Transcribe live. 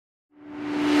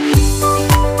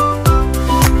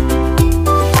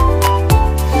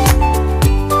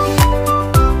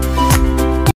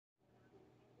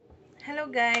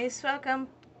guys! Welcome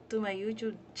to my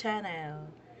YouTube channel.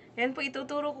 Yan po,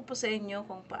 ituturo ko po sa inyo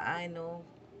kung paano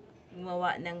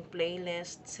gumawa ng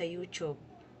playlist sa YouTube.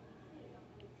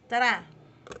 Tara!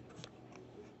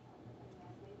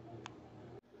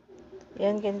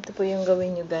 Yan, ganito po yung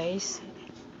gawin nyo guys.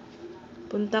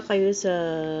 Punta kayo sa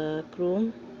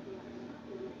Chrome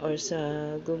or sa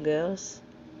Google's.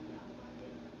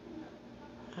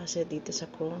 Kasi dito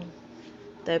sa Chrome.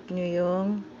 Type nyo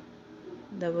yung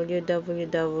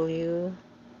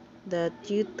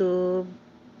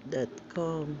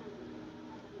www.youtube.com.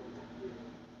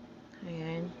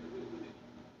 Ayan.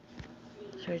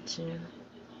 Search nyo.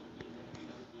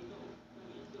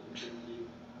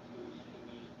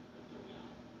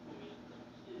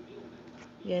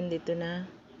 Yan, dito na.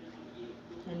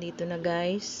 Nandito na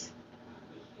guys.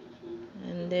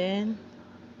 And then,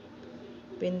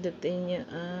 pindutin nyo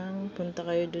ang, punta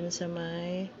kayo dun sa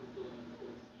may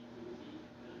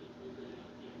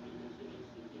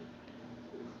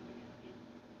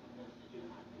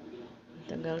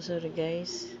tagal, sorry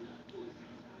guys.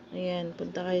 Ayan,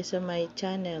 punta kayo sa my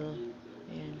channel.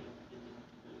 Ayan.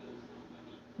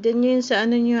 Diyan yun sa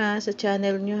ano nyo ha, sa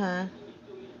channel nyo ha.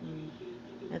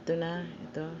 Ito na,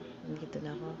 ito. Nandito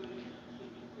na ako.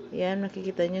 Ayan,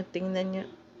 makikita nyo, tingnan nyo.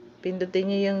 Pindutin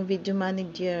nyo yung video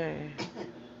manager.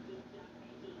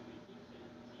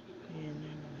 Ayan.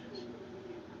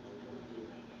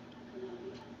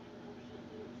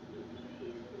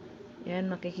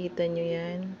 Ayan, makikita nyo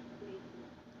yan.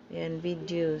 Ayan,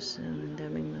 videos. Ang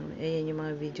daming mga, ayan yung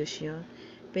mga videos nyo.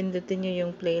 Pindutin nyo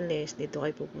yung playlist. Dito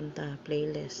kayo pupunta.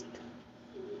 Playlist.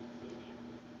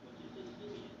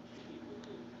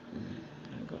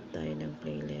 Nagawa tayo ng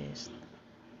playlist.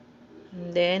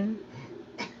 And then,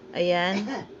 ayan.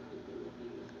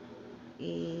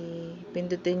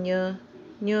 Pindutin nyo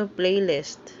new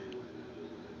playlist.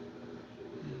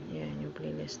 Ayan yung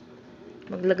playlist.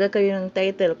 Maglagay kayo ng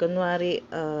title. Kunwari,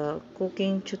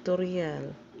 cooking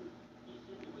tutorial.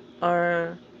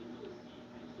 Or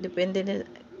depende na,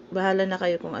 bahala na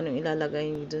kayo kung anong ilalagay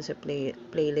nyo dun sa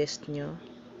playlist nyo.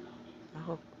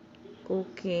 Ako,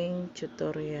 cooking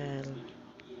tutorial.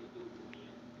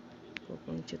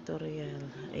 Cooking tutorial.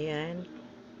 Ayan.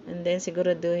 And then,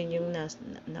 siguraduhin yung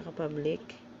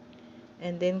naka-public.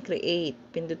 And then, create.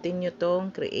 Pindutin nyo tong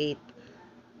create.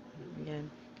 Ayan.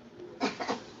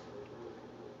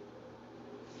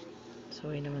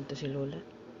 Sorry naman to si Lola.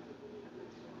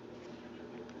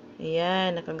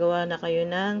 Ayan, nakagawa na kayo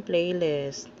ng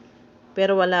playlist.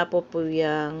 Pero wala po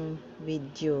yung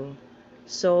video.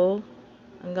 So,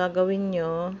 ang gagawin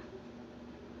nyo,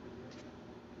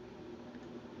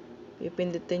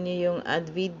 ipindutin nyo yung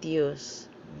add videos.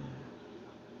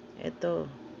 Ito.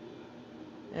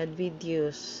 Add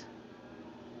videos.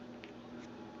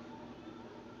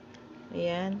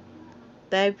 Ayan.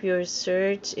 Type your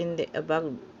search in the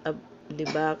the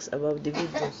box above the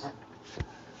videos.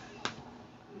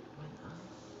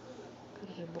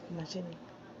 Book machine.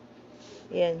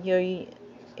 Ayan, your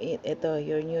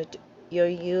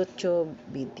YouTube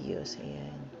videos.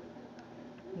 Ayan.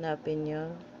 Hanapin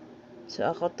nyo. So,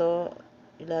 ako to,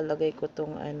 ilalagay ko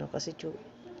tong ano, kasi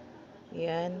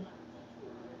ayan.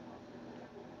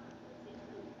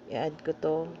 I-add ko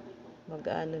to.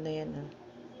 Mag-ano na yan,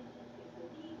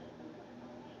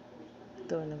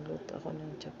 Ito, nagluto ako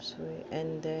ng chop suey.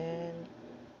 And then,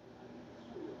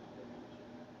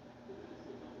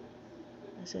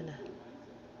 nasa na?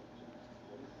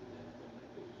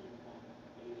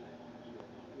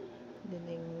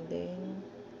 Dinding.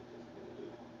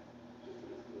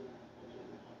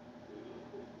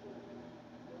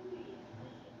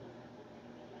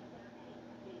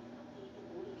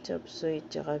 Chop suey,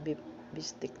 tsaka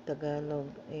bistik Tagalog.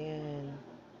 Ayan.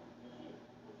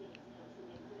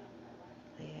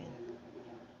 Ayan.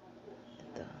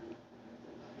 Ito.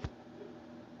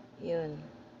 Yun.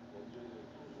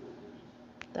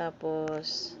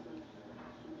 Tapos,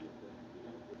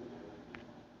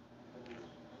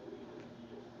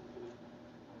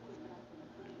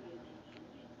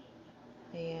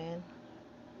 ayan.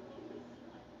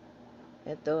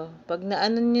 Ito. Pag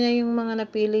naano nyo na yung mga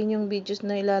napili nyong videos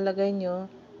na ilalagay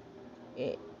nyo,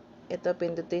 ito,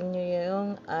 pindutin nyo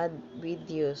yung add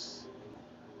videos.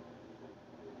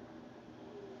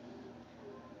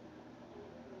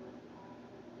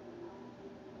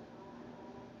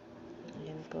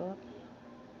 Ayan po.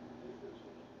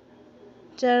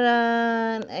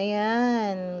 Charan!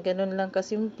 Ayan. Ganun lang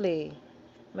kasimple.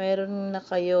 Mayroon na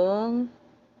kayong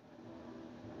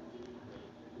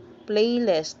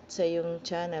playlist sa yung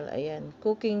channel. Ayan.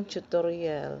 Cooking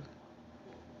tutorial.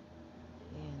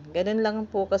 Ayan. Ganun lang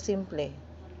po kasimple.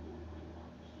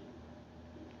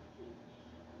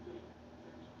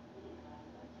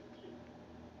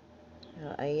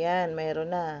 Ayan,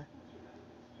 mayroon na.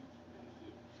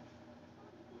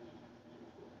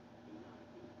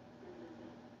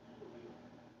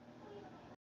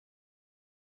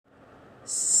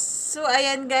 So,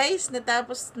 ayan guys,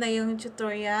 natapos na yung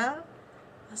tutorial.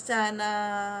 Sana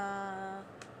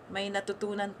may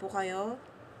natutunan po kayo.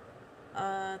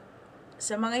 At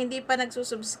sa mga hindi pa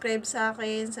nagsusubscribe sa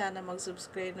akin, sana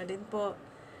mag-subscribe na din po.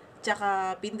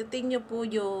 Tsaka pindutin nyo po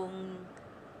yung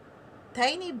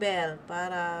tiny bell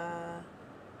para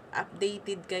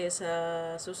updated kayo sa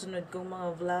susunod kong mga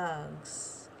vlogs.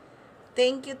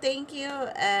 Thank you,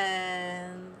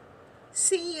 and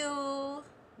see you!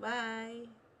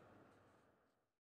 Bye!